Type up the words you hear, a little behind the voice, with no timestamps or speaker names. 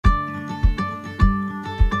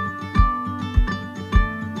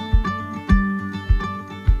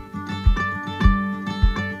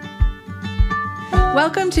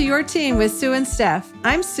Welcome to Your Teen with Sue and Steph.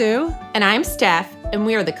 I'm Sue. And I'm Steph, and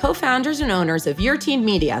we are the co-founders and owners of Your Teen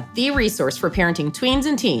Media, the resource for parenting tweens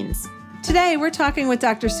and teens. Today, we're talking with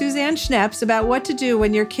Dr. Suzanne Schneps about what to do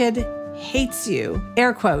when your kid hates you,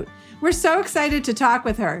 air quote. We're so excited to talk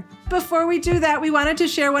with her. Before we do that, we wanted to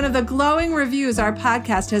share one of the glowing reviews our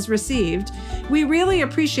podcast has received. We really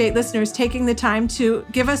appreciate listeners taking the time to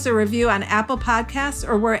give us a review on Apple Podcasts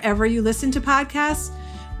or wherever you listen to podcasts.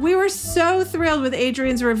 We were so thrilled with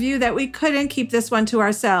Adrian's review that we couldn't keep this one to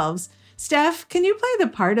ourselves. Steph, can you play the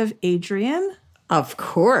part of Adrian? Of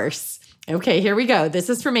course. Okay, here we go. This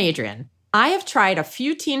is from Adrian. I have tried a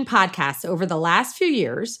few teen podcasts over the last few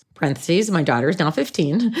years, parentheses, my daughter is now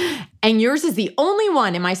 15, and yours is the only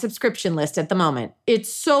one in my subscription list at the moment.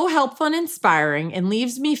 It's so helpful and inspiring and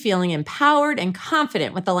leaves me feeling empowered and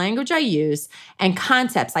confident with the language I use and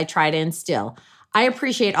concepts I try to instill. I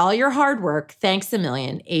appreciate all your hard work. Thanks a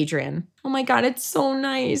million, Adrian. Oh my God, it's so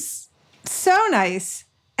nice. So nice.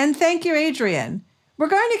 And thank you, Adrian. We're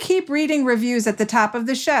going to keep reading reviews at the top of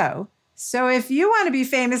the show. So if you want to be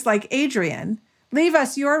famous like Adrian, leave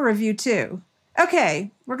us your review too.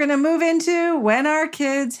 Okay, we're going to move into when our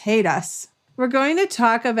kids hate us. We're going to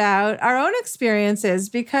talk about our own experiences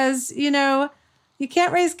because, you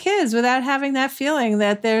can't raise kids without having that feeling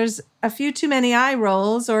that there's a few too many eye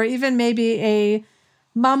rolls or even maybe a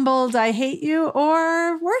mumbled I hate you,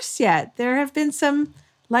 or worse yet, there have been some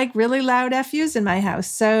really loud FUs in my house.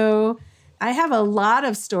 So I have a lot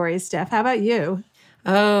of stories, Steph. How about you?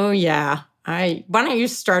 Oh, yeah. Why don't you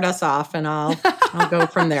start us off and I'll go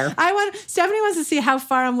from there. Stephanie wants to see how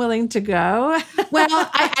far I'm willing to go. Well,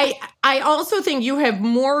 I also think you have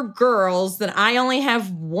more girls than I only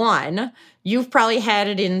have one. You've probably had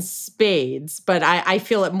it in spades, but I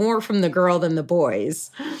feel it more from the girl than the boys.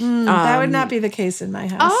 That would not be the case in my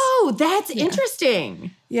house. Oh, that's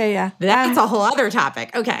interesting. Yeah. That's a whole other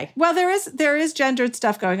topic. Okay. Well, there is gendered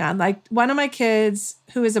stuff going on. Like one of my kids,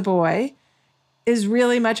 who is a boy, is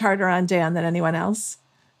really much harder on Dan than anyone else.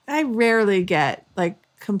 I rarely get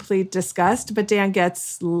complete disgust, but Dan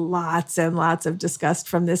gets lots and lots of disgust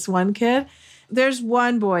from this one kid. There's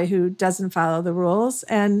one boy who doesn't follow the rules,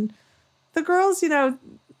 and the girls, they all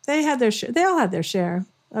had their share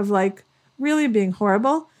of really being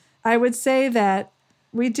horrible. I would say that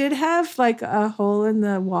we did have a hole in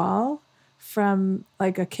the wall from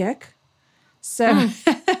a kick. So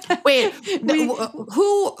wait,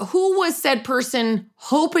 who was said person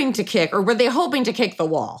hoping to kick, or were they hoping to kick the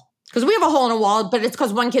wall? Because we have a hole in a wall, but it's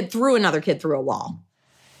because one kid threw another kid through a wall.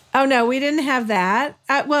 Oh, no, we didn't have that.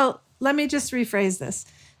 Well, let me just rephrase this.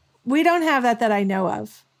 We don't have that I know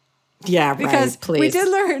of. Yeah, because right, please.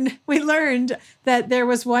 We learned that there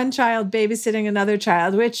was one child babysitting another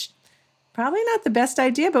child, which probably not the best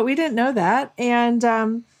idea, but we didn't know that. And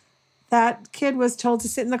that kid was told to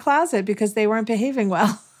sit in the closet because they weren't behaving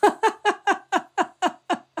well.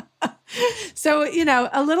 So,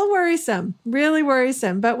 a little worrisome, really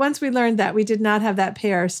worrisome. But once we learned that, we did not have that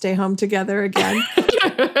pair stay home together again.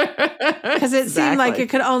 Because it seemed like it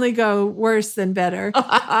could only go worse than better.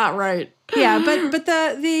 Right. Yeah, but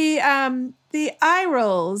the eye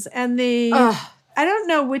rolls and the I don't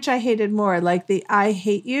know which I hated more, the I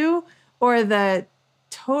hate you or the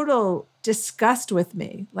total disgust with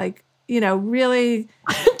me. Really.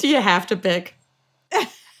 Do you have to pick?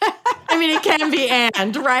 I mean, it can be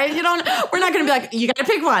and, right? We're not going to be you got to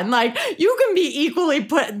pick one. You can be equally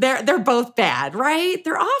they're both bad, right?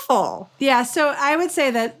 They're awful. Yeah. So I would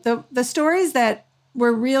say that the stories that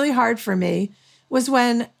were really hard for me was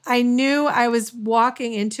when I knew I was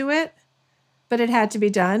walking into it, but it had to be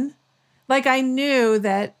done. I knew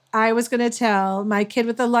that I was going to tell my kid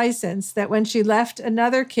with the license that when she left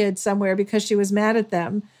another kid somewhere because she was mad at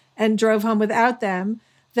them and drove home without them,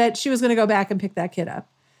 that she was going to go back and pick that kid up.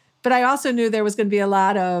 But I also knew there was going to be a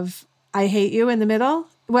lot of I hate you in the middle,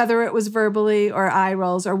 whether it was verbally or eye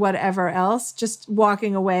rolls or whatever else, just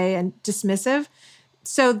walking away and dismissive.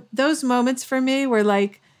 So those moments for me were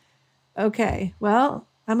okay, well,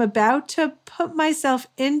 I'm about to put myself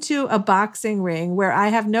into a boxing ring where I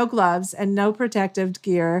have no gloves and no protective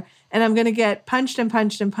gear, and I'm going to get punched and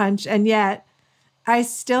punched and punched, and yet I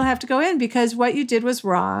still have to go in because what you did was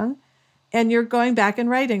wrong, and you're going back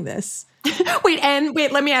and writing this. Wait,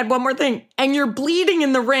 let me add one more thing. And you're bleeding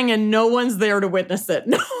in the ring and no one's there to witness it.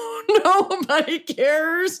 No, nobody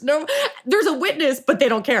cares. No, there's a witness, but they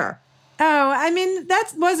don't care. Oh, I mean,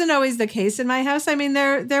 that wasn't always the case in my house. I mean,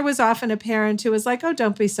 there was often a parent who was oh,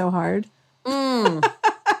 don't be so hard.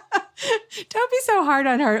 Don't be so hard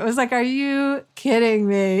on her. It was like, are you kidding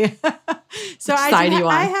me? So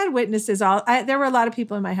I had witnesses. There were a lot of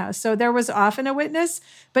people in my house. So there was often a witness,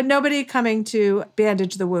 but nobody coming to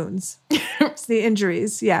bandage the wounds. It's the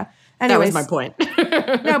injuries. Yeah. Anyways, that was my point.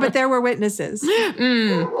 No, but there were witnesses.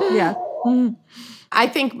 Yeah. I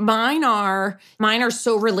think mine are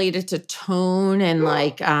so related to tone and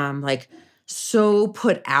like so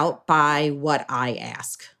put out by what I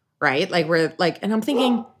ask, right? Like we're like, and I'm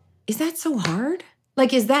thinking, is that so hard?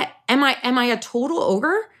 Like, am I a total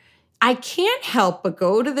ogre? I can't help but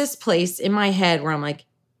go to this place in my head where I'm like,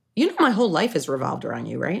 my whole life is revolved around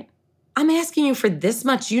you, right? I'm asking you for this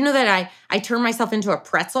much. You know that I turn myself into a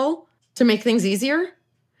pretzel to make things easier.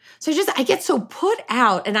 So I get so put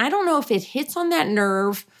out, and I don't know if it hits on that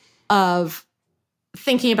nerve of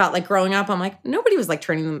thinking about like growing up. I'm like, nobody was like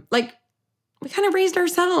turning them, like we kind of raised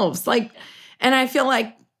ourselves. Like, and I feel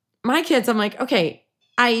like my kids, I'm like, okay,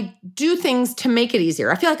 I do things to make it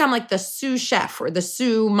easier. I feel like I'm like the sous chef or the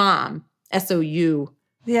sous mom, SOU.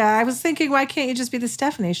 Yeah, I was thinking, why can't you just be the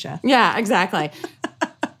Stephanie chef? Yeah, exactly.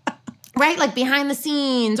 Right? Like behind the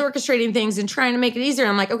scenes, orchestrating things and trying to make it easier.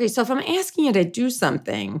 I'm like, okay, so if I'm asking you to do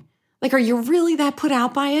something, like, are you really that put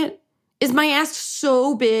out by it? Is my ask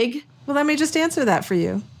so big? Well, let me just answer that for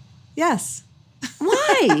you. Yes.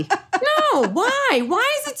 Why? No, why?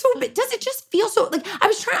 Why is it so big? Does it just feel so, like, I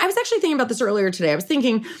was actually thinking about this earlier today. I was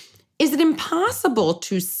thinking, is it impossible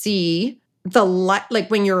to see like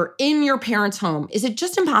when you're in your parents' home, is it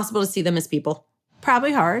just impossible to see them as people?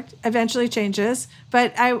 Probably hard, eventually changes.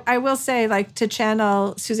 But I will say, like, to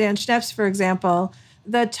channel Suzanne Schneps, for example,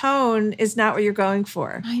 the tone is not what you're going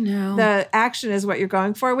for. I know. The action is what you're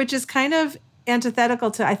going for, which is kind of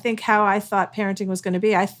antithetical to, I think, how I thought parenting was going to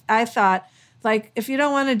be. I thought, like, if you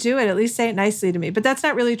don't want to do it, at least say it nicely to me. But that's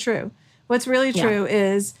not really true. What's really true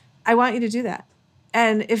is I want you to do that.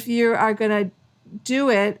 And if you are going to do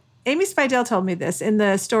it, Amy Spidell told me this in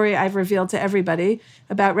the story I've revealed to everybody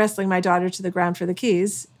about wrestling my daughter to the ground for the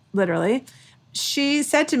keys, literally. She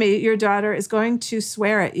said to me, your daughter is going to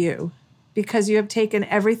swear at you because you have taken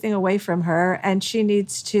everything away from her, and she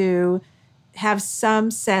needs to have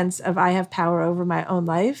some sense of, I have power over my own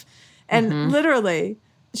life. And literally,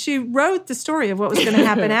 she wrote the story of what was going to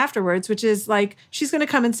happen afterwards, which is like, she's going to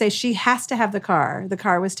come and say she has to have the car. The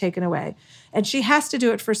car was taken away. And she has to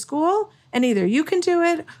do it for school. And either you can do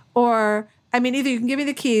it, or, either you can give me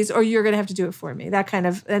the keys or you're going to have to do it for me. That kind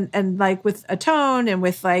of, and like with a tone and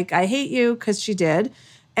with like, I hate you, because she did.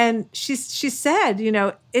 And she said,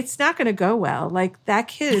 it's not going to go well. Like, that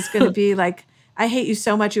kid is going to be like, I hate you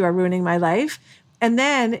so much. You are ruining my life. And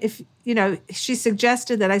then if, she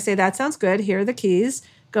suggested that I say, that sounds good. Here are the keys.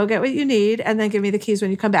 Go get what you need. And then give me the keys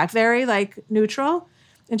when you come back. Very like neutral.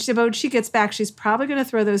 And she said, but when she gets back, she's probably going to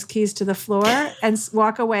throw those keys to the floor and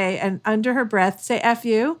walk away and under her breath say, F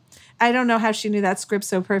you. I don't know how she knew that script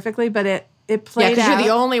so perfectly, but it played out. Yeah, because you're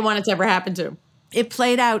the only one it's ever happened to. It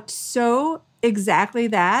played out so exactly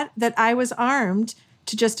that I was armed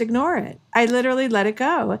to just ignore it. I literally let it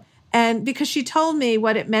go. And because she told me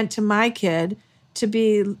what it meant to my kid to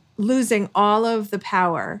be losing all of the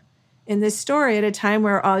power in this story at a time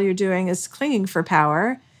where all you're doing is clinging for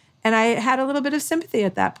power. And I had a little bit of sympathy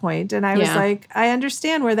at that point. And I was like, I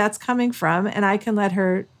understand where that's coming from, and I can let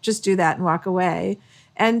her just do that and walk away.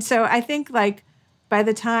 And so I think, like, by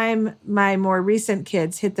the time my more recent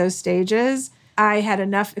kids hit those stages, I had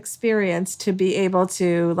enough experience to be able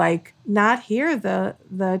to, like, not hear the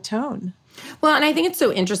tone. Well, and I think it's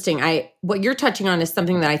so interesting. What you're touching on is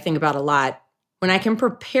something that I think about a lot. When I can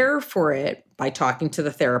prepare for it by talking to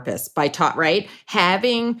the therapist, right?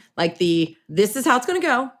 Having like this is how it's going to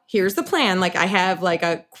go. Here's the plan. Like, I have like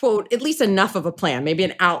a quote, at least enough of a plan, maybe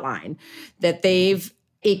an outline that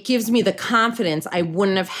it gives me the confidence I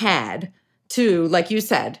wouldn't have had to, like you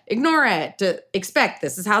said, ignore it, to expect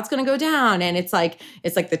this is how it's going to go down. And it's like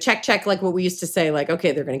the check, like what we used to say, like,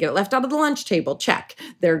 okay, they're going to get it left out of the lunch table. Check.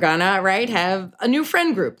 They're gonna, right, have a new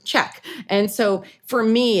friend group. Check. And so for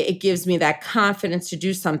me, it gives me that confidence to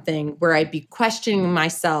do something where I'd be questioning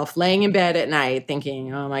myself, laying in bed at night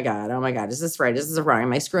thinking, oh my God, is this right? Is this wrong?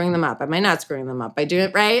 Am I screwing them up? Am I not screwing them up? I do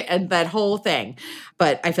it right? And that whole thing.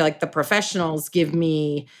 But I feel like the professionals give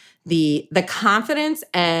me the confidence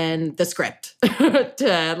and the script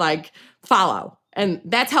to like follow. And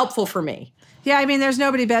that's helpful for me. Yeah, there's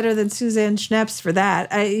nobody better than Suzanne Schneps for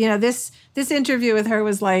that. This interview with her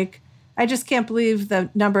was like, I just can't believe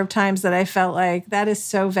the number of times that I felt like that is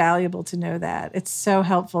so valuable to know that. It's so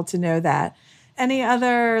helpful to know that. Any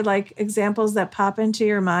other like examples that pop into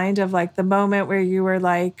your mind of like the moment where you were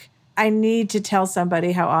like, I need to tell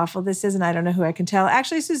somebody how awful this is, and I don't know who I can tell.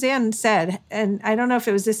 Actually, Suzanne said, and I don't know if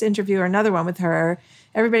it was this interview or another one with her,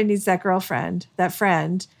 everybody needs that girlfriend, that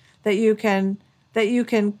friend that you can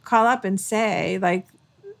call up and say, like,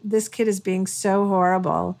 this kid is being so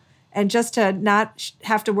horrible, and just to not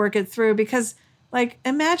have to work it through. Because, like,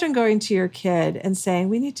 imagine going to your kid and saying,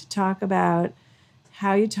 we need to talk about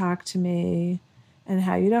how you talk to me and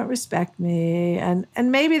how you don't respect me. And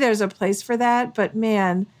maybe there's a place for that, but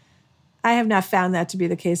man, I have not found that to be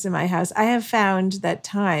the case in my house. I have found that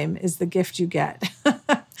time is the gift you get.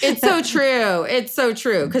 It's so true. It's so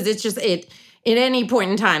true. Because it's just, at any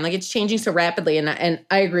point in time, like, it's changing so rapidly. And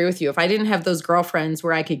I agree with you. If I didn't have those girlfriends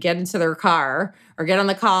where I could get into their car or get on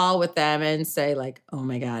the call with them and say, like, oh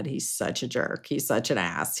my God, he's such a jerk. He's such an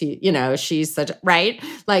ass. She's such, right?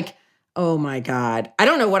 Like, oh my God, I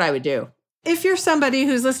don't know what I would do. If you're somebody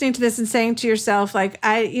who's listening to this and saying to yourself, like,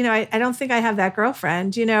 I don't think I have that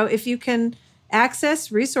girlfriend, if you can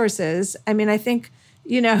access resources. I mean, I think,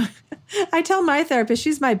 I tell my therapist,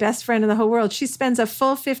 she's my best friend in the whole world. She spends a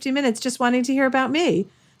full 50 minutes just wanting to hear about me.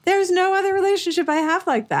 There's no other relationship I have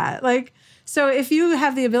like that. Like, so if you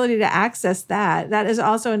have the ability to access that, that is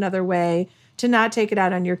also another way to not take it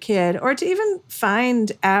out on your kid, or to even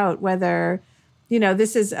find out whether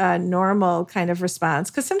this is a normal kind of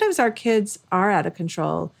response. Because sometimes our kids are out of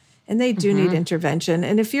control and they do need intervention.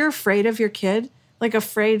 And if you're afraid of your kid, like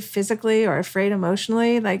afraid physically or afraid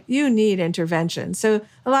emotionally, like, you need intervention. So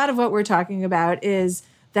a lot of what we're talking about is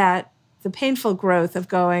that the painful growth of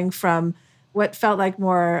going from what felt like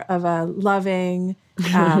more of a loving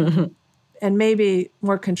and maybe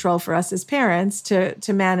more control for us as parents to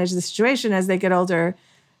manage the situation as they get older,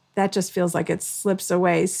 that just feels like it slips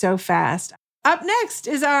away so fast. Up next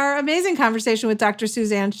is our amazing conversation with Dr.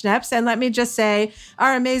 Suzanne Schneps. And let me just say,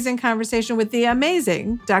 our amazing conversation with the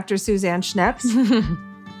amazing Dr. Suzanne Schneps.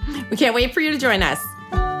 We can't wait for you to join us.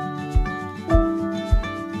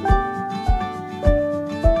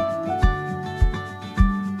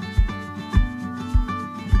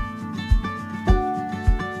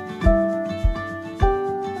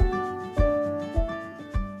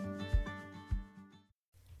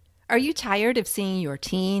 Are you tired of seeing your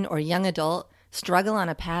teen or young adult struggle on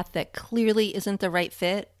a path that clearly isn't the right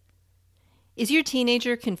fit? Is your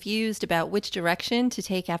teenager confused about which direction to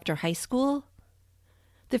take after high school?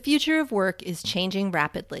 The future of work is changing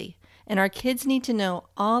rapidly, and our kids need to know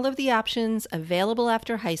all of the options available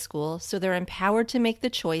after high school so they're empowered to make the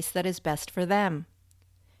choice that is best for them.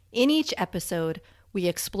 In each episode, we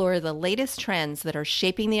explore the latest trends that are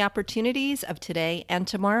shaping the opportunities of today and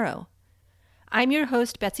tomorrow. I'm your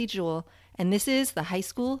host, Betsy Jewell, and this is the High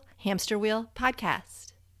School Hamster Wheel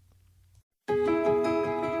Podcast.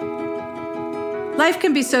 Life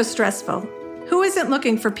can be so stressful. Who isn't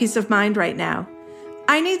looking for peace of mind right now?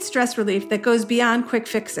 I need stress relief that goes beyond quick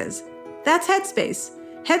fixes. That's Headspace.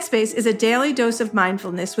 Headspace is a daily dose of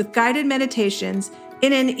mindfulness with guided meditations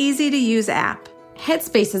in an easy-to-use app.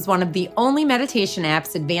 Headspace is one of the only meditation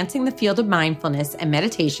apps advancing the field of mindfulness and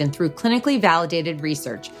meditation through clinically validated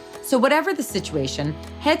research. So whatever the situation,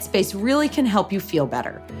 Headspace really can help you feel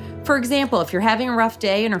better. For example, if you're having a rough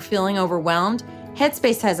day and are feeling overwhelmed,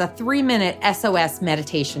 Headspace has a 3-minute SOS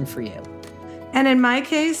meditation for you. And in my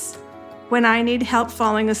case, when I need help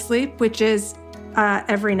falling asleep, which is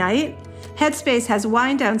every night, Headspace has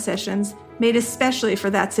wind-down sessions made especially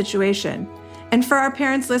for that situation. And for our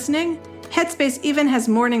parents listening, Headspace even has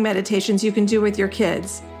morning meditations you can do with your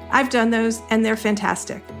kids. I've done those, and they're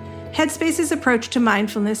fantastic. Headspace's approach to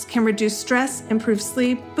mindfulness can reduce stress, improve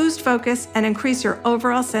sleep, boost focus, and increase your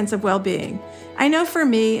overall sense of well-being. I know for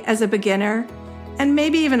me, as a beginner, and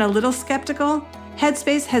maybe even a little skeptical,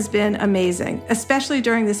 Headspace has been amazing, especially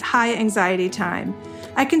during this high anxiety time.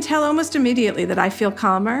 I can tell almost immediately that I feel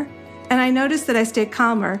calmer, and I notice that I stay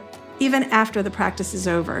calmer even after the practice is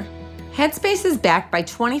over. Headspace is backed by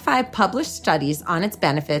 25 published studies on its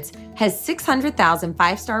benefits, has 600,000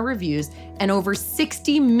 5-star reviews, and over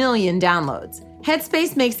 60 million downloads.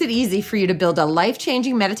 Headspace makes it easy for you to build a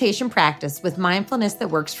life-changing meditation practice with mindfulness that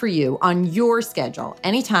works for you on your schedule,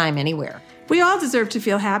 anytime, anywhere. We all deserve to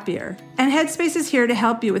feel happier, and Headspace is here to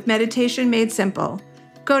help you with meditation made simple.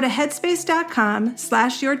 Go to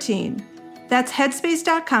headspace.com/yourteen. That's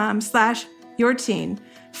headspace.com/yourteen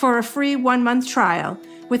for a free 1-month trial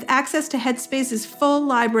with access to Headspace's full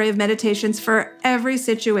library of meditations for every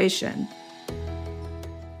situation.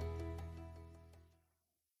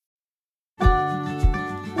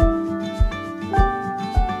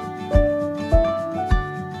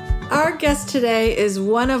 Our guest today is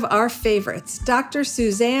one of our favorites, Dr.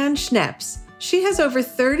 Suzanne Schneps. She has over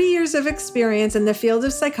 30 years of experience in the field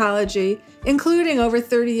of psychology, including over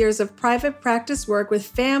 30 years of private practice work with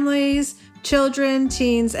families, children,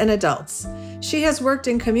 teens, and adults. She has worked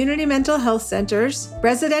in community mental health centers,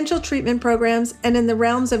 residential treatment programs, and in the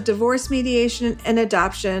realms of divorce mediation and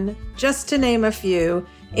adoption, just to name a few.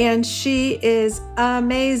 And she is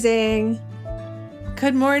amazing.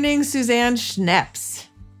 Good morning, Suzanne Schneps.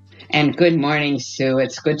 And good morning, Sue.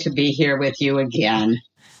 It's good to be here with you again.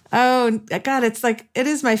 Oh, God, it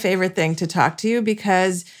is my favorite thing to talk to you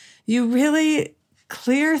because you really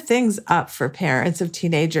clear things up for parents of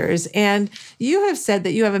teenagers. And you have said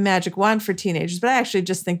that you have a magic wand for teenagers, but I actually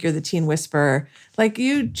just think you're the teen whisperer. Like,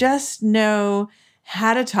 you just know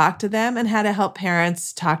how to talk to them and how to help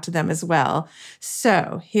parents talk to them as well.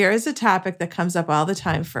 So here is a topic that comes up all the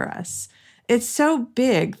time for us. It's so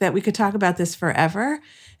big that we could talk about this forever.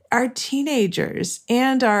 Our teenagers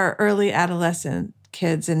and our early adolescent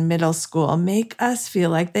kids in middle school make us feel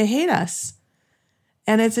like they hate us.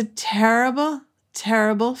 And it's a terrible,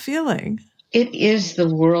 terrible feeling. It is the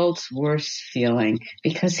world's worst feeling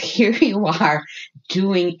because here you are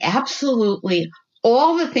doing absolutely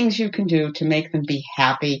all the things you can do to make them be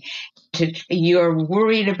happy. You're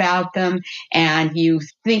worried about them and you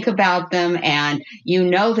think about them and you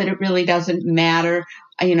know that it really doesn't matter,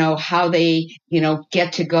 how they,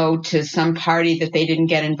 get to go to some party that they didn't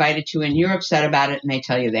get invited to and you're upset about it and they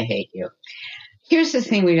tell you they hate you. Here's the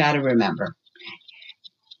thing we got to remember.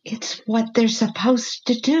 It's what they're supposed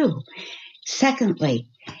to do. Secondly,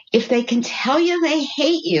 if they can tell you they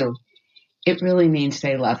hate you, it really means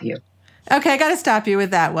they love you. Okay, I got to stop you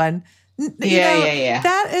with that one. Yeah.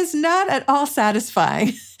 That is not at all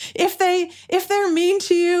satisfying. If they're mean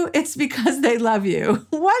to you, it's because they love you.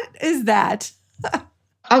 What is that?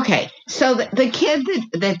 Okay, so the kid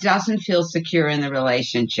that doesn't feel secure in the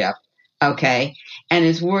relationship, okay, and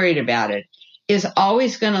is worried about it, is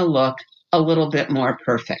always going to look a little bit more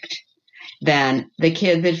perfect than the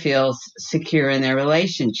kid that feels secure in their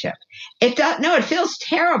relationship. It feels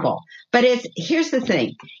terrible. But here's the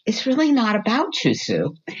thing. It's really not about you,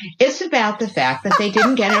 Sue. It's about the fact that they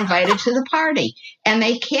didn't get invited to the party. And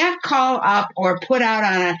they can't call up or put out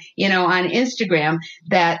on Instagram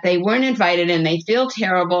that they weren't invited and they feel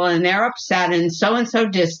terrible and they're upset and so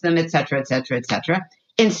dissed them, et cetera, et cetera, et cetera.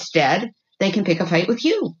 Instead, they can pick a fight with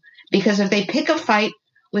you. Because if they pick a fight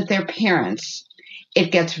with their parents,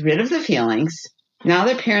 it gets rid of the feelings. Now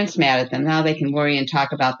their parents mad at them. Now they can worry and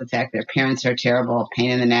talk about the fact their parents are terrible,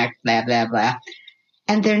 pain in the neck, blah, blah, blah.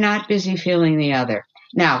 And they're not busy feeling the other.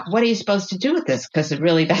 Now, what are you supposed to do with this? Because it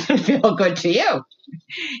really doesn't feel good to you.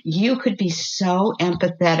 You could be so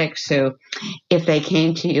empathetic, Sue, if they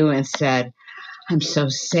came to you and said, I'm so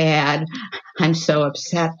sad. I'm so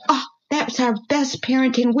upset. Oh, that's our best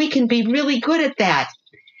parenting. We can be really good at that.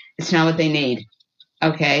 It's not what they need.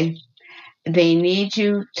 Okay? They need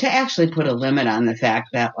you to actually put a limit on the fact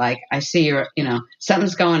that, I see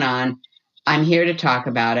something's going on. I'm here to talk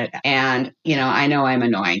about it. And, I know I'm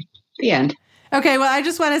annoying. The end. Okay. Well, I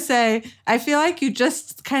just want to say, I feel like you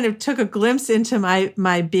just kind of took a glimpse into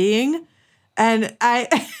my being. And I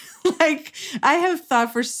have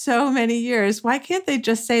thought for so many years, why can't they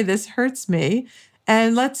just say this hurts me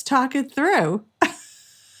and let's talk it through?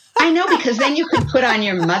 I know, because then you could put on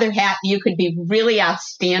your mother hat. You could be really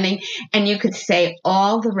outstanding and you could say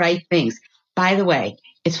all the right things. By the way,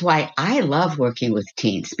 it's why I love working with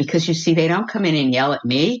teens, because you see, they don't come in and yell at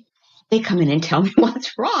me. They come in and tell me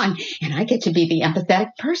what's wrong and I get to be the empathetic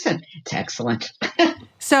person. It's excellent.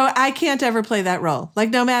 So I can't ever play that role.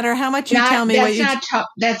 No matter how much you tell me what you...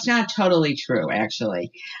 That's not totally true,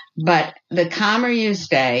 actually. But the calmer you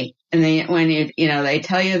stay, and when they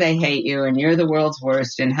tell you they hate you and you're the world's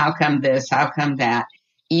worst and how come this, how come that,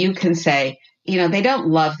 you can say, they don't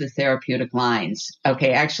love the therapeutic lines.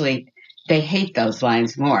 Okay, actually, they hate those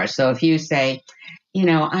lines more. So if you say,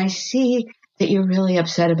 I see that you're really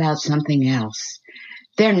upset about something else.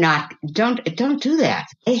 They're not, don't do that.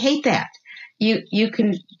 They hate that. You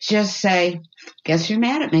can just say, guess you're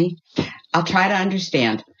mad at me. I'll try to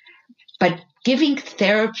understand. But giving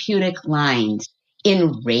therapeutic lines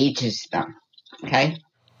enrages them. Okay?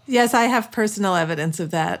 Yes, I have personal evidence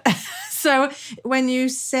of that. So when you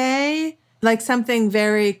say something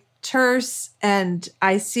very terse and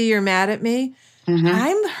I see you're mad at me,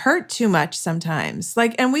 I'm hurt too much sometimes.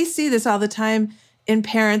 And we see this all the time in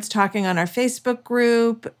parents talking on our Facebook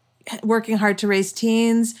group, working hard to raise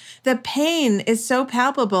teens. The pain is so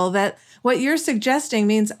palpable that what you're suggesting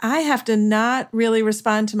means I have to not really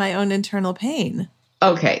respond to my own internal pain.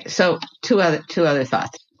 Okay, so two other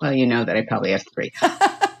thoughts. Well, you know that I probably have three.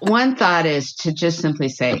 One thought is to just simply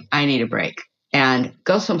say, I need a break and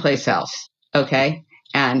go someplace else. okay?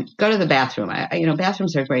 And go to the bathroom.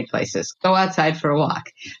 Bathrooms are great places. Go outside for a walk,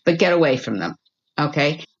 but get away from them,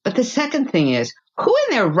 okay? But the second thing is, who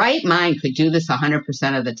in their right mind could do this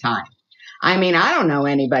 100% of the time? I mean, I don't know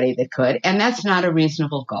anybody that could, and that's not a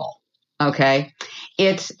reasonable goal, okay?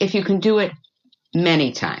 It's if you can do it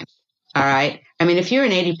many times, all right? I mean, if you're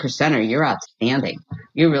an 80%er, you're outstanding.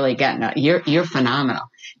 You're really you're phenomenal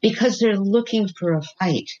because they're looking for a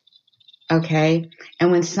fight. Okay.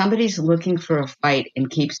 And when somebody's looking for a fight and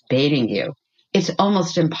keeps baiting you, it's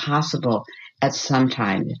almost impossible at some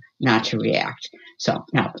time not to react. So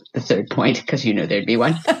now the third point, because you knew there'd be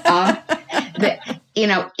one.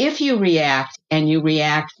 If you react and you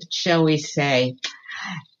react, shall we say,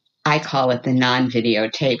 I call it the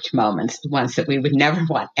non-videotaped moments, the ones that we would never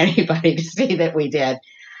want anybody to see that we did.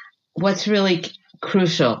 What's really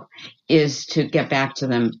crucial is to get back to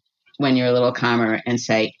them when you're a little calmer and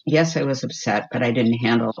say, yes, I was upset, but I didn't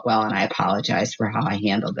handle it well, and I apologize for how I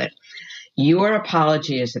handled it. Your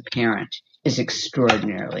apology as a parent is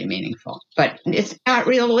extraordinarily meaningful, but it's not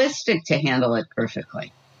realistic to handle it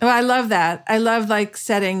perfectly. Oh, I love that. I love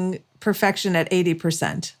setting perfection at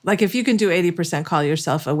 80%. Like if you can do 80%, call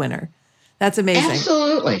yourself a winner. That's amazing.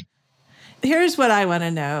 Absolutely. Here's what I want to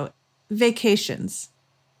know. Vacations.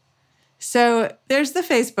 So there's the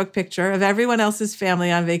Facebook picture of everyone else's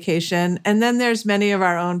family on vacation. And then there's many of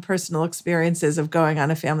our own personal experiences of going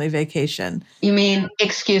on a family vacation. You mean a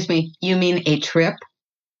trip?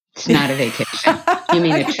 It's not a vacation. You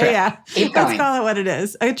mean a trip. Yeah. Keep going. Let's call it what it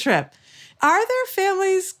is, a trip. Are there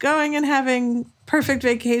families going and having perfect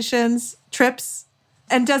vacations, trips?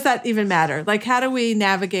 And does that even matter? Like, how do we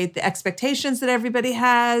navigate the expectations that everybody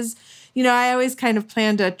has? I always kind of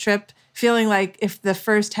planned a trip feeling like if the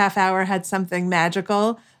first half hour had something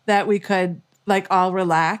magical that we could all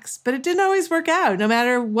relax, but it didn't always work out no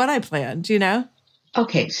matter what I planned,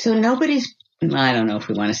 Okay, so I don't know if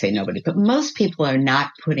we want to say nobody, but most people are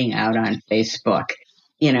not putting out on Facebook.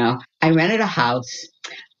 I rented a house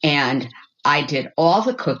and I did all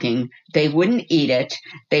the cooking. They wouldn't eat it.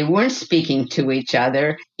 They weren't speaking to each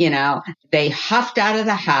other. They huffed out of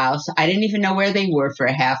the house. I didn't even know where they were for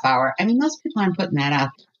a half hour. I mean, most people aren't putting that out.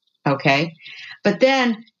 Okay. But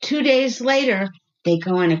then 2 days later, they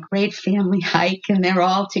go on a great family hike and they're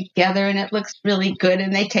all together and it looks really good.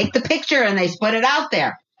 And they take the picture and they put it out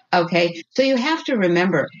there. Okay. So you have to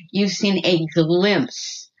remember, you've seen a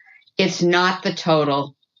glimpse. It's not the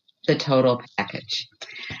total package.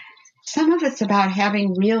 Some of it's about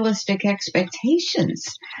having realistic expectations.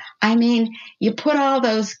 I mean, you put all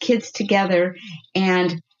those kids together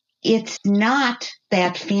and it's not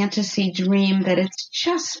that fantasy dream that it's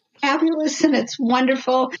just fabulous and it's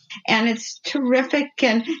wonderful and it's terrific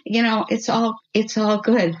and it's all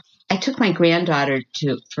good. I took my granddaughter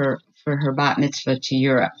for her bat mitzvah to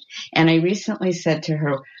Europe, and I recently said to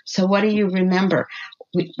her, "So what do you remember?"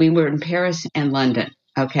 We were in Paris and London.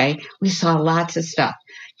 Okay, we saw lots of stuff.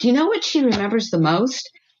 Do you know what she remembers the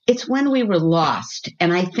most? It's when we were lost,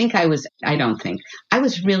 and I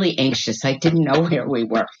was really anxious. I didn't know where we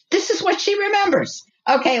were. This is what she remembers.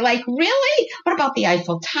 Okay, really? What about the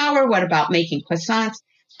Eiffel Tower? What about making croissants?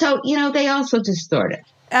 So, they also distort it.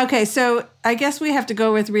 Okay, so I guess we have to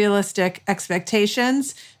go with realistic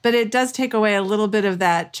expectations, but it does take away a little bit of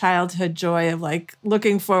that childhood joy of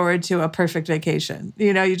looking forward to a perfect vacation.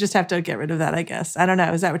 You just have to get rid of that, I guess. I don't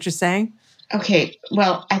know. Is that what you're saying? Okay,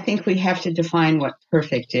 well, I think we have to define what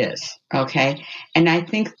perfect is, okay? And I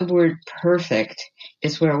think the word perfect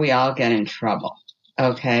is where we all get in trouble,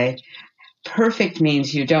 okay? Perfect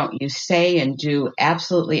means you say and do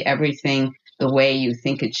absolutely everything the way you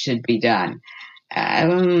think it should be done.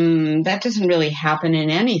 That doesn't really happen in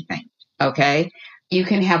anything, okay? You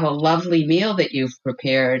can have a lovely meal that you've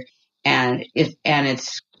prepared and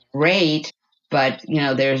it's great, but,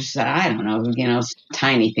 there's, I don't know,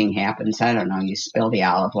 tiny thing happens. I don't know, you spill the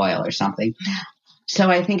olive oil or something. So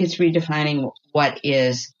I think it's redefining what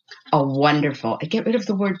is a wonderful, get rid of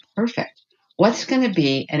the word perfect. What's going to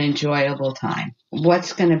be an enjoyable time?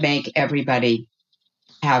 What's going to make everybody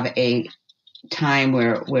have a time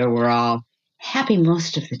where we're all happy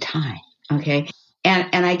most of the time, okay?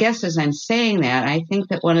 And I guess as I'm saying that, I think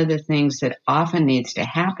that one of the things that often needs to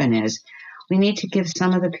happen is we need to give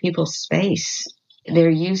some of the people space. They're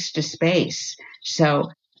used to space.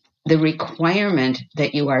 So the requirement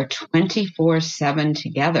that you are 24/7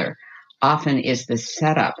 together often is the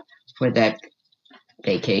setup for that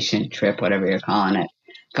vacation trip, whatever you're calling it,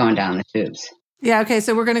 going down the tubes. Yeah, okay,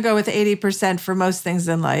 so we're going to go with 80% for most things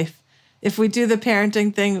in life. If we do the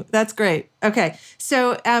parenting thing, that's great. Okay,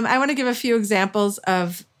 so I want to give a few examples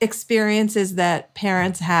of experiences that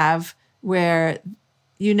parents have where,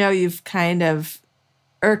 you know you've kind of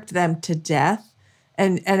irked them to death.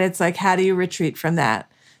 And it's like, how do you retreat from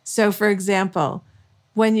that? So, for example,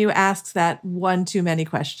 when you ask that one too many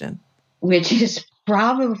question. Which is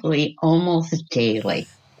probably almost daily.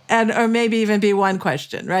 Or maybe even be one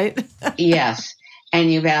question, right? Yes.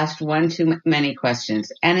 And you've asked one too many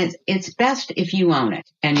questions. And it's best if you own it.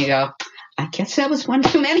 And you go, I guess that was one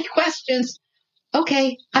too many questions.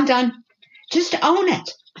 Okay, I'm done. Just own it.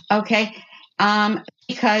 Okay.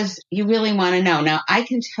 Because you really want to know. Now, I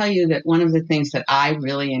can tell you that one of the things that I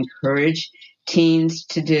really encourage teens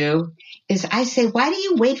to do is I say, why do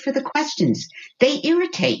you wait for the questions? They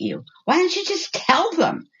irritate you. Why don't you just tell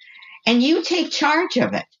them? And you take charge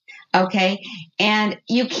of it. Okay. And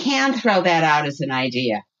you can throw that out as an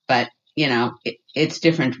idea, but it's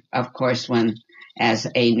different, of course, when as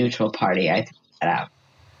a neutral party, I throw that out.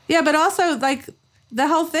 Yeah. But also like the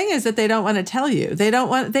whole thing is that they don't want to tell you. They don't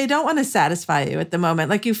want to satisfy you at the moment.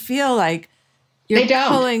 Like you feel like you're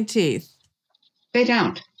pulling teeth. They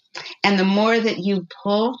don't. And the more that you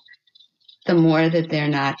pull, the more that they're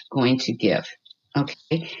not going to give.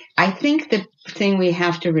 Okay. I think the thing we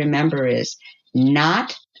have to remember is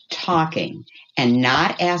not talking and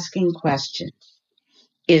not asking questions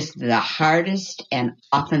is the hardest and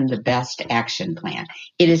often the best action plan.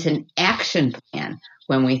 It is an action plan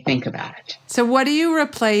when we think about it. So what do you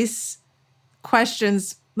replace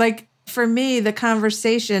questions? Like for me, the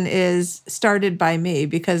conversation is started by me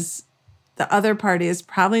because the other party is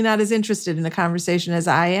probably not as interested in the conversation as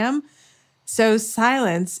I am. So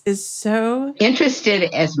silence is so...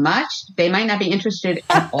 Interested as much? They might not be interested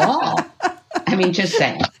at all. I mean, just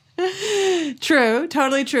saying. True,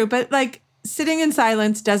 totally true. But like sitting in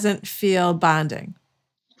silence doesn't feel bonding.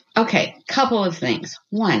 Okay, couple of things.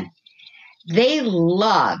 One, they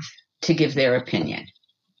love to give their opinion.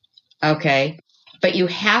 Okay? But you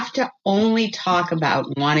have to only talk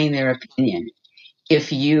about wanting their opinion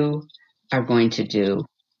if you are going to do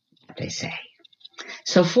what they say.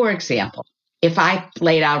 So, for example, if I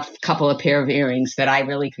laid out a couple of pair of earrings that I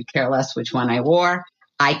really could care less which one I wore,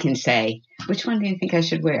 I can say, which one do you think I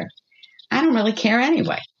should wear? I don't really care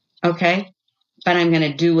anyway, okay? But I'm going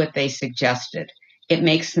to do what they suggested. It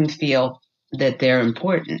makes them feel that they're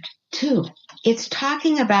important. Two, it's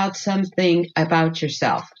talking about something about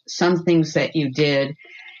yourself, some things that you did,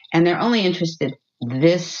 and they're only interested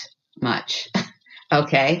this much,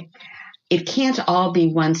 okay? It can't all be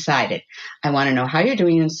one-sided. I want to know how you're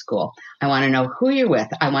doing in school. I want to know who you're with.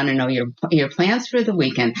 I want to know your plans for the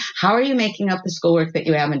weekend. How are you making up the schoolwork that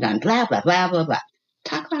you haven't done? Blah, blah, blah, blah, blah.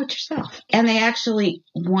 Talk about yourself. And they actually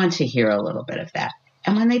want to hear a little bit of that.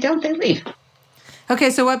 And when they don't, they leave. Okay,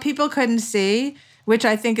 so what people couldn't see, which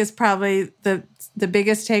I think is probably the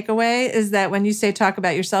biggest takeaway, is that when you say talk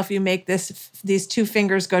about yourself, you make these two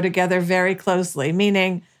fingers go together very closely,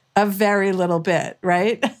 meaning a very little bit,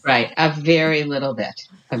 right? Right. A very little bit.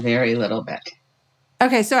 A very little bit.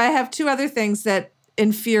 Okay. So I have two other things that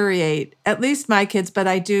infuriate at least my kids, but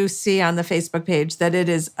I do see on the Facebook page that it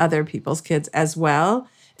is other people's kids as well.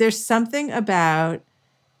 There's something about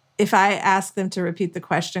if I ask them to repeat the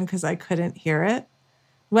question because I couldn't hear it,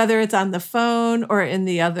 whether it's on the phone or in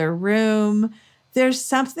the other room, there's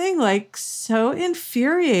something like so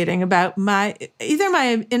infuriating about either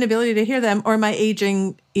my inability to hear them or my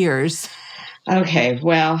aging ears. Okay,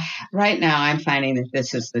 well, right now I'm finding that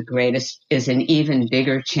this is an even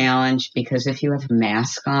bigger challenge because if you have a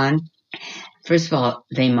mask on, first of all,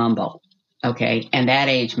 they mumble, okay? And that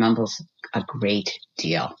age mumbles a great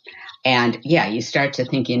deal. And yeah, you start to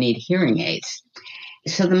think you need hearing aids.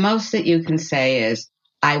 So the most that you can say is,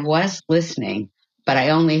 I was listening, but I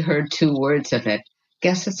only heard 2 words of it.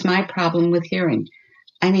 Guess it's my problem with hearing.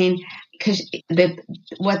 I mean, because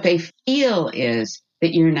what they feel is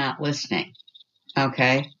that you're not listening.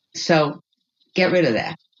 Okay? So get rid of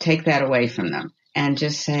that. Take that away from them and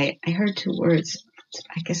just say, I heard 2 words.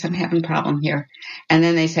 I guess I'm having a problem here. And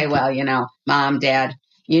then they say, well, Mom, Dad,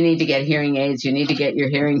 you need to get hearing aids. You need to get your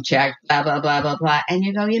hearing checked, blah, blah, blah, blah, blah. And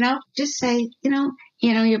you go, just say,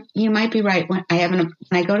 you might be right. When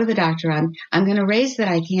I go to the doctor, I'm going to raise that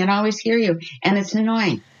I can't always hear you. And it's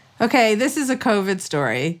annoying. Okay, this is a COVID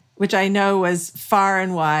story, which I know was far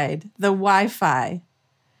and wide, the Wi-Fi.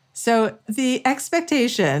 So the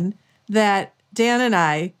expectation that Dan and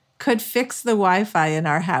I could fix the Wi-Fi in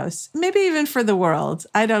our house, maybe even for the world,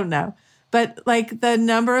 I don't know. But like the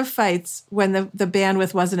number of fights when the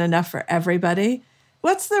bandwidth wasn't enough for everybody.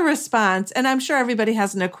 What's the response? And I'm sure everybody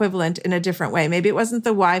has an equivalent in a different way. Maybe it wasn't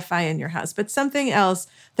the Wi-Fi in your house, but something else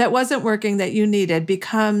that wasn't working that you needed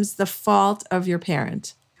becomes the fault of your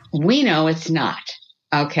parent. We know it's not.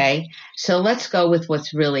 Okay. So let's go with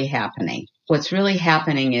what's really happening. what's really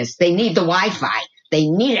happening is they need the Wi-Fi. They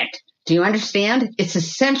need it. Do you understand? It's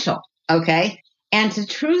essential. Okay. And the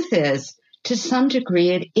truth is, to some degree,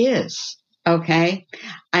 it is. Okay.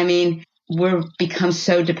 I mean, we're become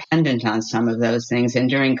so dependent on some of those things. And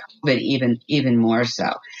during COVID, even more so.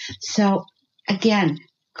 So again,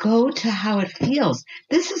 go to how it feels.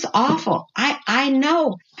 This is awful. I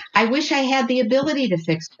know. I wish I had the ability to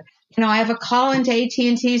fix it. You know, I have a call into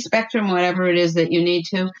AT&T, Spectrum, whatever it is that you need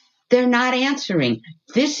to. They're not answering.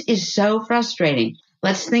 This is so frustrating.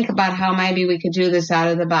 Let's think about how maybe we could do this out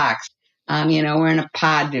of the box. You know, we're in a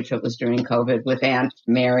pod if it was during COVID with Aunt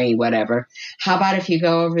Mary, whatever. How about if you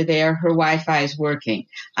go over there, her Wi-Fi is working.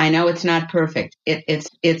 I know it's not perfect.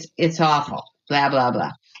 It's awful. Blah, blah,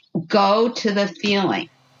 blah. Go to the feeling.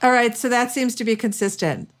 All right. So that seems to be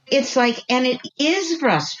consistent. It's like, and it is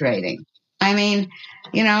frustrating. I mean,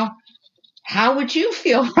 you know, how would you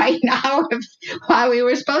feel right now if while we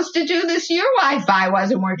were supposed to do this, your Wi-Fi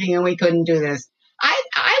wasn't working and we couldn't do this?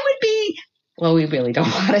 I would be, well, we really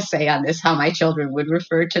don't want to say on this how my children would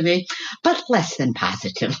refer to me, but less than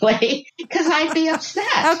positively, because I'd be upset.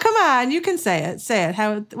 Oh, come on. You can say it. Say it.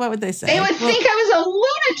 What would they say? They would think I was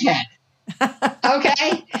a lunatic.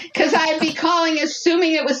 Okay? Because I'd be calling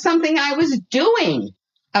assuming it was something I was doing.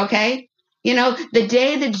 Okay? You know, the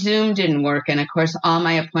day that Zoom didn't work, and of course all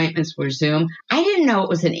my appointments were Zoom, I didn't know it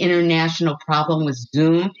was an international problem with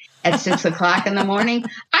Zoom at 6 o'clock in the morning.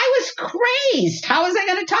 I was crazed. How was I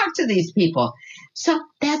going to talk to these people? So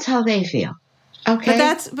that's how they feel.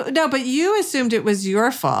 Okay. But you assumed it was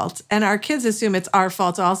your fault, and our kids assume it's our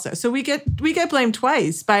fault also. So we get blamed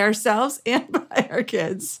twice, by ourselves and by our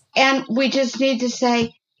kids. And we just need to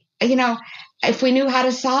say, you know, if we knew how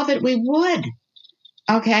to solve it, we would.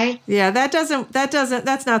 Okay. Yeah,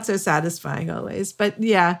 that's not so satisfying always. But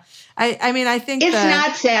yeah, I mean, I think it's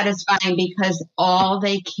not satisfying because all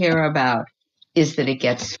they care about is that it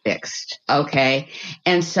gets fixed. Okay.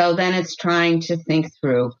 And so then it's trying to think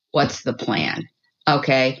through what's the plan.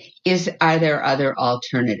 Okay. Are there other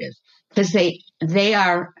alternatives? Because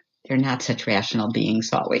they're not such rational beings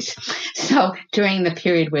always. So during the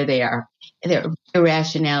period where their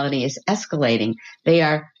irrationality is escalating, they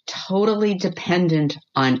are totally dependent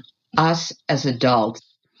on us as adults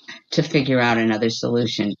to figure out another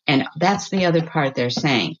solution. And that's the other part they're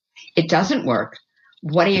saying. It doesn't work.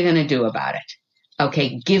 What are you going to do about it?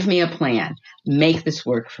 Okay, give me a plan. Make this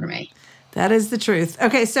work for me. That is the truth.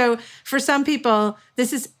 Okay, so for some people,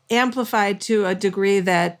 this is amplified to a degree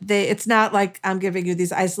that it's not like I'm giving you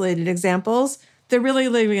these isolated examples. They're really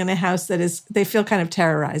living in a house they feel kind of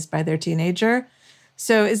terrorized by their teenager.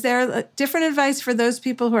 So is there different advice for those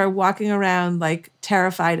people who are walking around like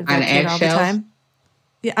terrified of their kid all the time?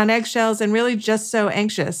 Yeah, on eggshells and really just so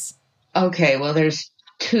anxious. Okay, well, there's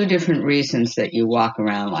two different reasons that you walk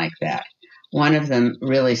around like that. One of them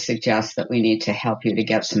really suggests that we need to help you to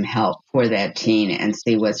get some help for that teen and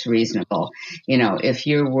see what's reasonable. You know, if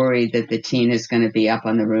you're worried that the teen is going to be up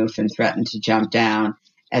on the roof and threaten to jump down,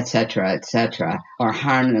 et cetera, or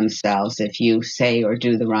harm themselves if you say or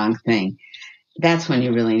do the wrong thing, that's when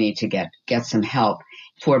you really need to get some help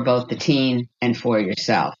for both the teen and for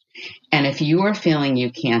yourself. And if you're feeling you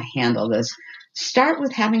can't handle this, start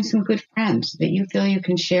with having some good friends that you feel you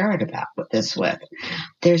can share it about this with.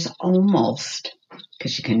 There's almost,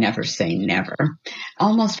 because you can never say never,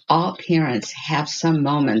 almost all parents have some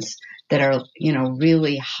moments that are, you know,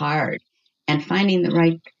 really hard. And finding the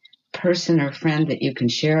right person or friend that you can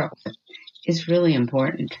share it with is really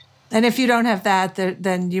important. And if you don't have that,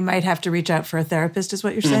 then you might have to reach out for a therapist, is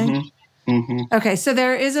what you're saying? Mm-hmm. Mm-hmm. Okay, so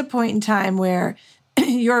there is a point in time where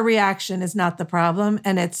your reaction is not the problem,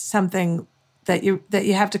 and it's something that you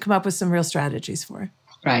have to come up with some real strategies for.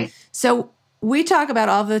 Right. So we talk about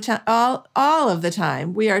all of the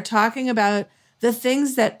time. We are talking about the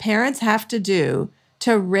things that parents have to do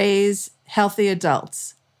to raise healthy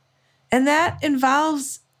adults. And that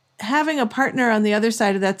involves having a partner on the other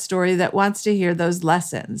side of that story that wants to hear those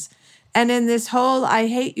lessons. And in this whole I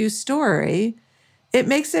hate you story, it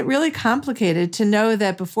makes it really complicated to know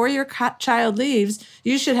that before your child leaves,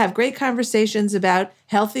 you should have great conversations about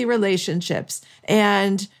healthy relationships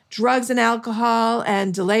and drugs and alcohol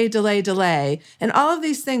and delay, and all of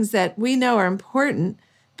these things that we know are important,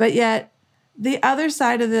 but yet the other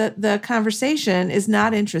side of the conversation is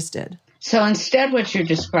not interested. So instead, what you're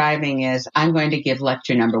describing is I'm going to give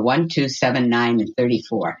lecture number 1, 2, 7, 9, and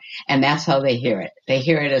 34. And that's how they hear it. They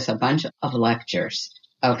hear it as a bunch of lectures,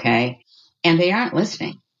 okay? And they aren't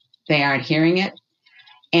listening. They aren't hearing it.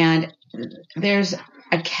 And there's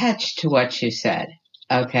a catch to what you said,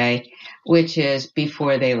 okay, which is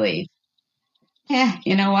before they leave.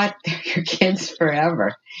 you know what? They're your kids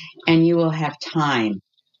forever. And you will have time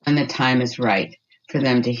when the time is right for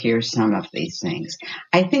them to hear some of these things.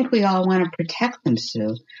 I think we all want to protect them,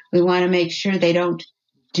 Sue. We want to make sure they don't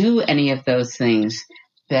do any of those things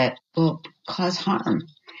that will cause harm.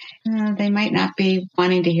 They might not be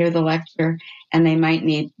wanting to hear the lecture, and they might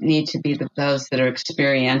need to be those that are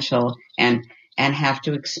experiential and have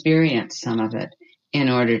to experience some of it in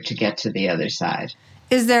order to get to the other side.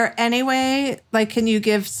 Is there any way, like, can you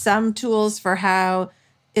give some tools for how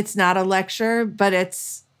it's not a lecture, but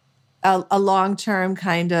it's a long-term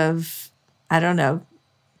kind of, I don't know,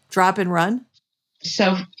 drop and run?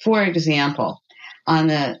 So, for example, on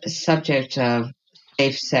the subject of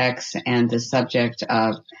safe sex and the subject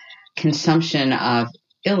of consumption of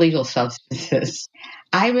illegal substances,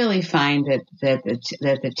 I really find that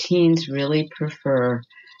the teens really prefer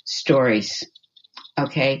stories.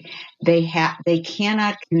 Okay, they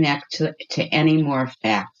cannot connect to any more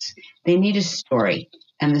facts. They need a story,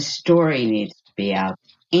 and the story needs to be out.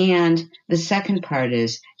 And the second part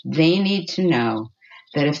is they need to know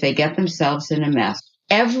that if they get themselves in a mess,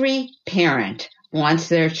 every parent wants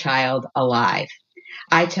their child alive.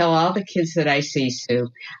 I tell all the kids that I see, Sue,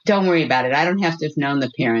 don't worry about it. I don't have to have known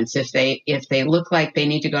the parents. If they look like they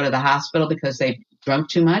need to go to the hospital because they've drunk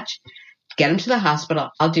too much, get them to the hospital.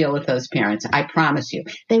 I'll deal with those parents. I promise you.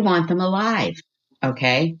 They want them alive.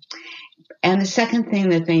 Okay? And the second thing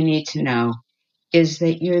that they need to know is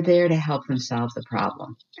that you're there to help them solve the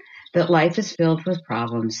problem. That life is filled with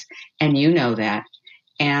problems, and you know that.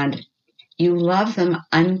 And you love them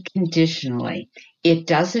unconditionally. It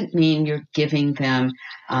doesn't mean you're giving them,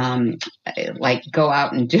 like, go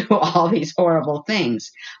out and do all these horrible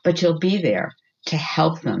things, but you'll be there to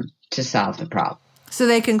help them to solve the problem. So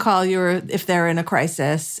they can call you if they're in a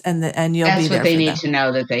crisis, and you'll be there. That's what they need to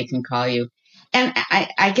know, that they can call you. And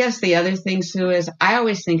I guess the other thing, Sue, is I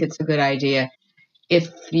always think it's a good idea if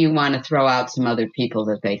you want to throw out some other people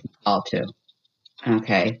that they can call to.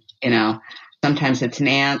 Okay, sometimes it's an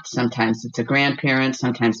aunt, sometimes it's a grandparent,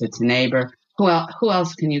 sometimes it's a neighbor. Who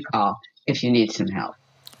else can you call if you need some help?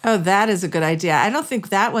 Oh, that is a good idea. I don't think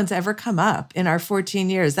that one's ever come up in our 14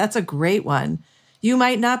 years. That's a great one. You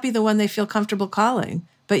might not be the one they feel comfortable calling,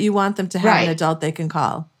 but you want them to have an adult they can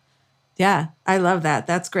call. Yeah, I love that.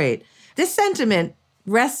 That's great. This sentiment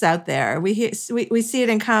rests out there. We see it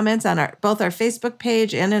in comments on both our Facebook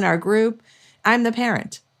page and in our group. I'm the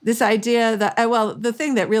parent. This idea that, the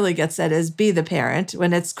thing that really gets said is be the parent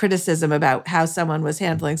when it's criticism about how someone was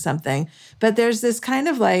handling something. But there's this kind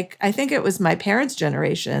of like, I think it was my parents'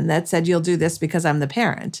 generation that said, you'll do this because I'm the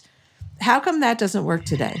parent. How come that doesn't work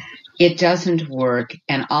today? It doesn't work,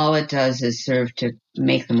 and all it does is serve to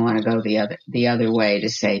make them want to go the other way, to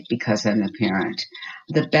say, because I'm the parent.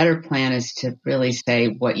 The better plan is to really say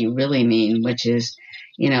what you really mean, which is,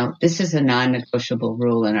 this is a non-negotiable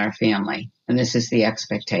rule in our family, and this is the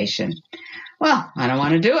expectation. Well, I don't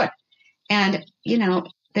want to do it. And,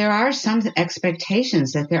 there are some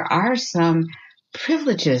expectations, that there are some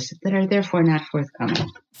privileges that are therefore not forthcoming.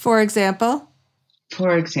 For example?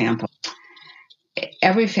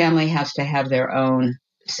 Every family has to have their own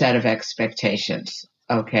set of expectations,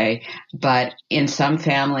 okay? But in some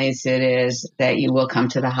families, it is that you will come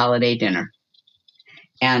to the holiday dinner.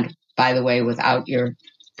 And by the way, without your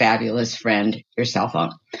fabulous friend, your cell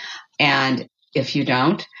phone. And if you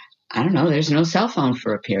don't, I don't know, there's no cell phone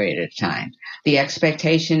for a period of time. The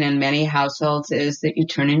expectation in many households is that you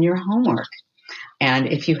turn in your homework. And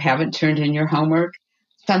if you haven't turned in your homework,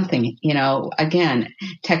 something, again,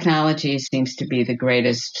 technology seems to be the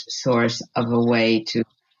greatest source of a way to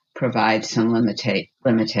provide some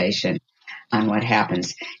limitation on what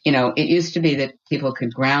happens. It used to be that people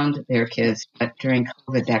could ground their kids, but during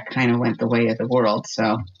COVID, that kind of went the way of the world.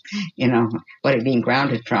 So, what are you being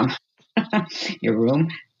grounded from? Your room?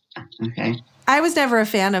 Okay. I was never a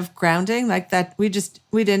fan of grounding like that. We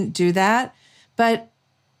didn't do that. But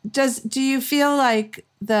do you feel like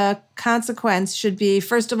the consequence should be,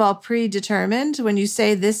 first of all, predetermined when you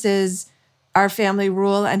say this is our family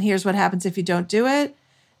rule and here's what happens if you don't do it?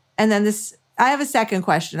 And then I have a second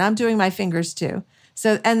question. I'm doing my fingers too.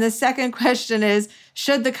 So, and the second question is,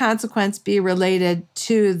 should the consequence be related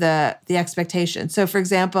to the expectation? So for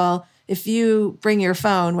example, if you bring your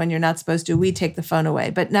phone when you're not supposed to, we take the phone away,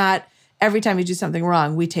 but not every time you do something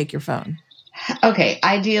wrong, we take your phone. Okay.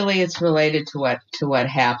 Ideally, it's related to what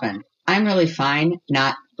happened. I'm really fine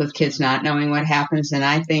with kids not knowing what happens. And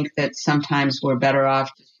I think that sometimes we're better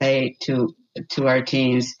off to say to our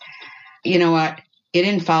teens, you know what? You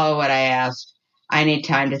didn't follow what I asked. I need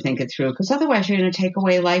time to think it through, because otherwise you're going to take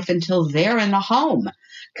away life until they're in the home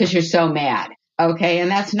because you're so mad. Okay. And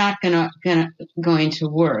that's not going to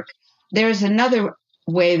work. There's another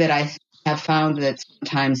way that I have found that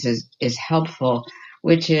sometimes is helpful,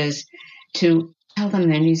 which is to tell them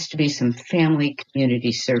there needs to be some family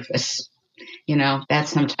community service. That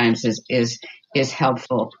sometimes is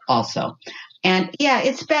helpful also. And yeah,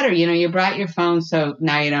 it's better. You brought your phone, so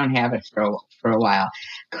now you don't have it for a while.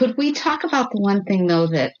 Could we talk about the one thing though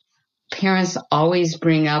that parents always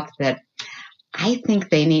bring up that I think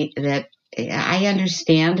they need, that I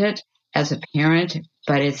understand it as a parent,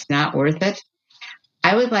 but it's not worth it?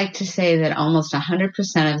 I would like to say that almost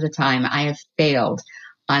 100% of the time I have failed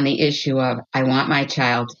on the issue of I want my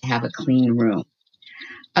child to have a clean room.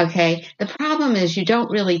 Okay. The problem is you don't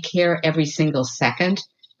really care every single second.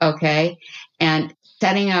 Okay. And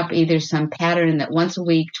setting up either some pattern that once a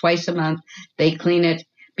week, twice a month, they clean it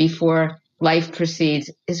before life proceeds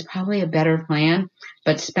is probably a better plan.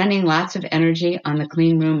 But spending lots of energy on the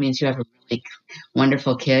clean room means you have a really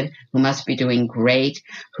wonderful kid who must be doing great,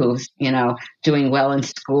 who's, doing well in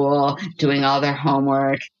school, doing all their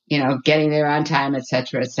homework, getting there on time, et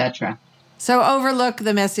cetera, et cetera. So overlook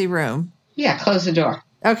the messy room. Yeah, close the door.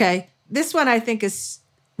 Okay. This one I think is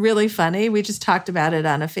really funny. We just talked about it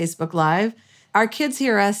on a Facebook Live. Our kids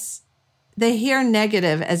they hear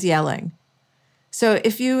negative as yelling. So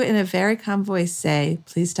if you, in a very calm voice, say,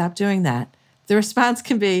 please stop doing that, the response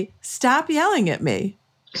can be, stop yelling at me.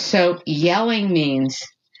 So yelling means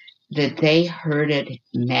that they heard it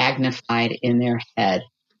magnified in their head,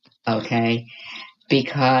 okay,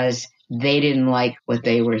 because they didn't like what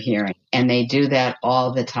they were hearing. And they do that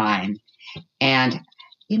all the time. And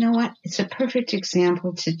you know what? It's a perfect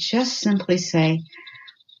example to just simply say,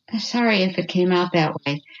 sorry if it came out that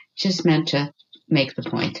way, just meant to make the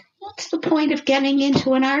point. What's the point of getting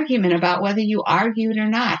into an argument about whether you argued or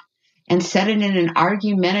not and said it in an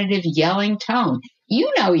argumentative, yelling tone? You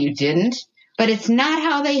know you didn't, but it's not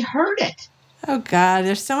how they heard it. Oh, God,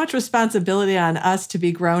 there's so much responsibility on us to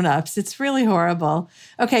be grown-ups. It's really horrible.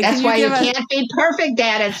 Okay, that's why you can't be perfect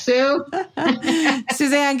at it, Sue.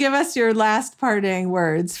 Suzanne, give us your last parting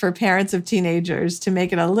words for parents of teenagers to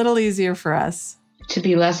make it a little easier for us. To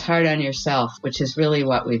be less hard on yourself, which is really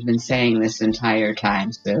what we've been saying this entire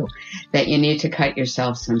time, Sue, that you need to cut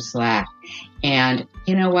yourself some slack. And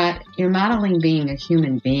you know what? You're modeling being a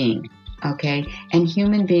human being, okay? And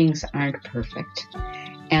human beings aren't perfect.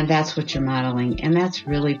 And that's what you're modeling. And that's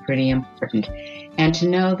really pretty important. And to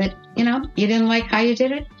know that, you didn't like how you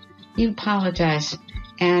did it, you apologize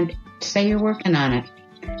and say you're working on it,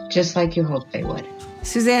 just like you hoped they would.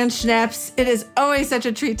 Suzanne Schneps, it is always such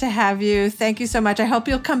a treat to have you. Thank you so much. I hope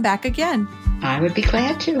you'll come back again. I would be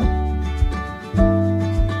glad to.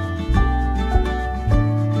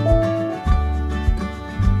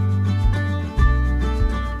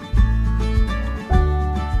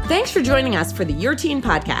 Thanks for joining us for the Your Teen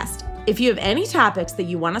Podcast. If you have any topics that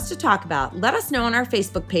you want us to talk about, let us know on our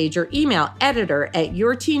Facebook page or email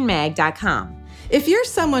editor@yourteenmag.com. If you're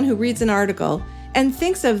someone who reads an article and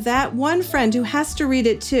thinks of that one friend who has to read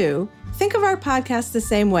it too, think of our podcast the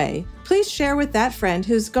same way. Please share with that friend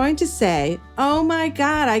who's going to say, oh my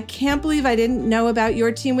God, I can't believe I didn't know about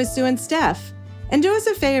Your Teen with Sue and Steph. And do us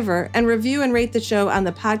a favor and review and rate the show on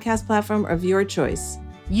the podcast platform of your choice.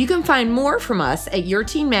 You can find more from us at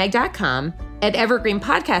yourteenmag.com, at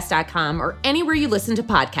evergreenpodcast.com, or anywhere you listen to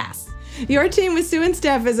podcasts. Your Teen with Sue and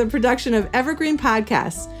Steph is a production of Evergreen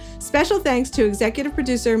Podcasts. Special thanks to executive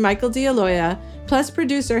producer Michael D'Aloia, plus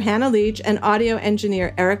producer Hannah Leach, and audio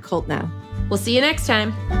engineer Eric Koltnow. We'll see you next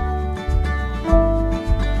time.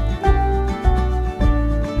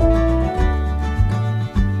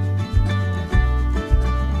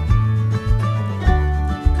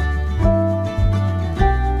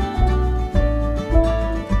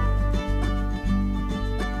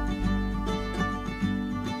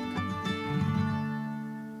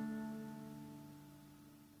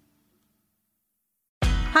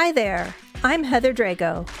 Hi there, I'm Heather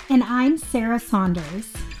Drago. And I'm Sarah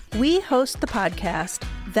Saunders. We host the podcast,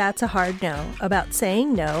 That's a Hard No, about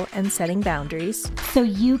saying no and setting boundaries. So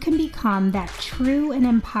you can become that true and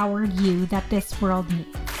empowered you that this world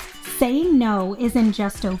needs. Saying no isn't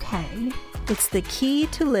just okay. It's the key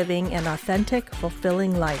to living an authentic,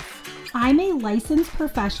 fulfilling life. I'm a licensed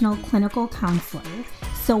professional clinical counselor.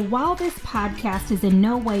 So while this podcast is in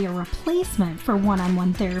no way a replacement for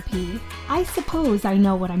one-on-one therapy, I suppose I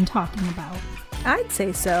know what I'm talking about. I'd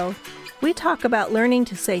say so. We talk about learning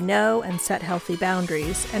to say no and set healthy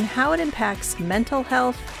boundaries and how it impacts mental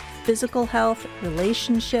health, physical health,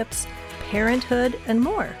 relationships, parenthood, and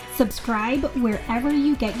more. Subscribe wherever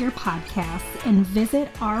you get your podcasts and visit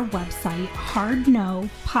our website,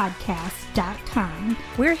 hardnopodcast.com.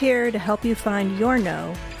 We're here to help you find your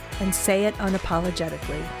no and say it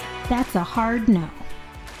unapologetically. That's a hard no.